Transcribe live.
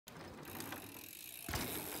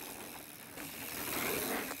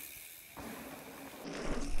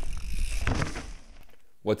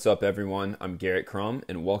What's up, everyone? I'm Garrett Crum,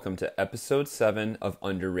 and welcome to episode 7 of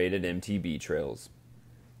Underrated MTB Trails.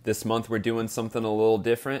 This month we're doing something a little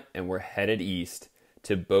different, and we're headed east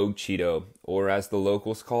to Bogue Chitto, or as the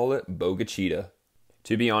locals call it, Bogue Chitto.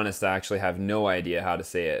 To be honest, I actually have no idea how to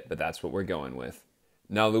say it, but that's what we're going with.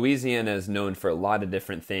 Now, Louisiana is known for a lot of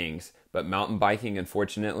different things, but mountain biking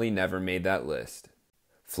unfortunately never made that list.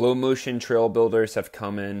 Flow motion trail builders have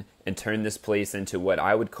come in and turned this place into what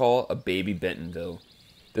I would call a baby Bentonville.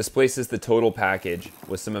 This place is the total package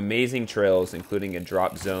with some amazing trails, including a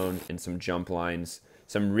drop zone and some jump lines,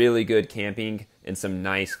 some really good camping, and some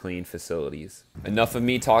nice clean facilities. Enough of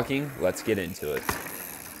me talking, let's get into it.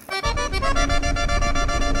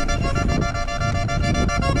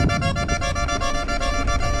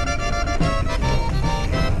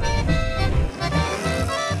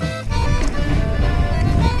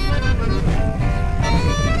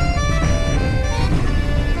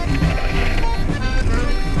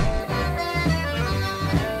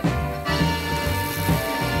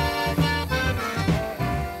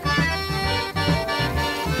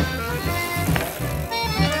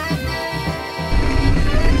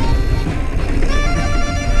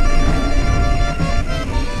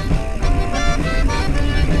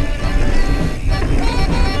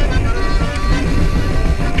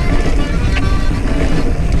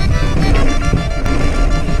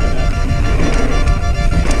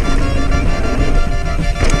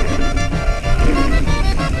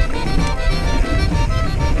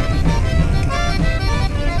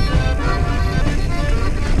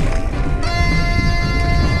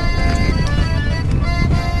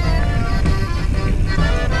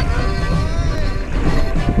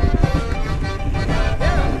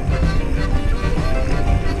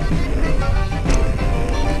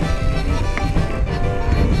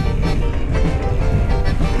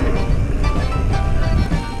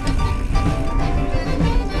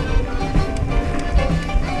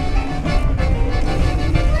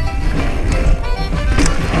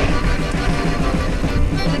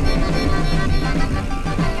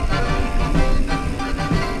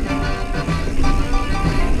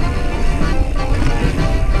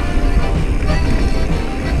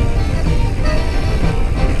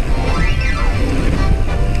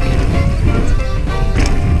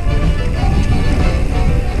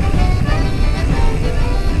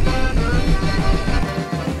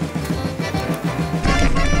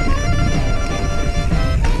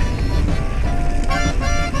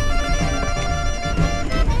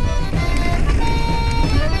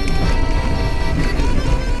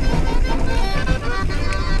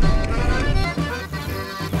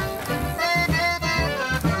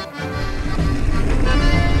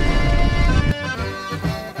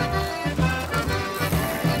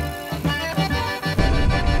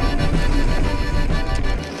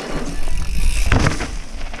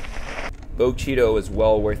 Bogue Chitto is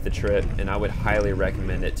well worth the trip, and I would highly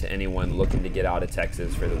recommend it to anyone looking to get out of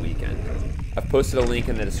Texas for the weekend. I've posted a link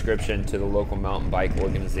in the description to the local mountain bike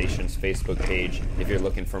organization's Facebook page if you're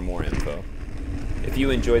looking for more info. If you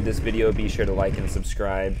enjoyed this video, be sure to like and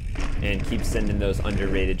subscribe, and keep sending those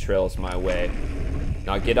underrated trails my way.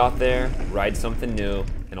 Now get out there, ride something new,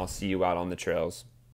 and I'll see you out on the trails.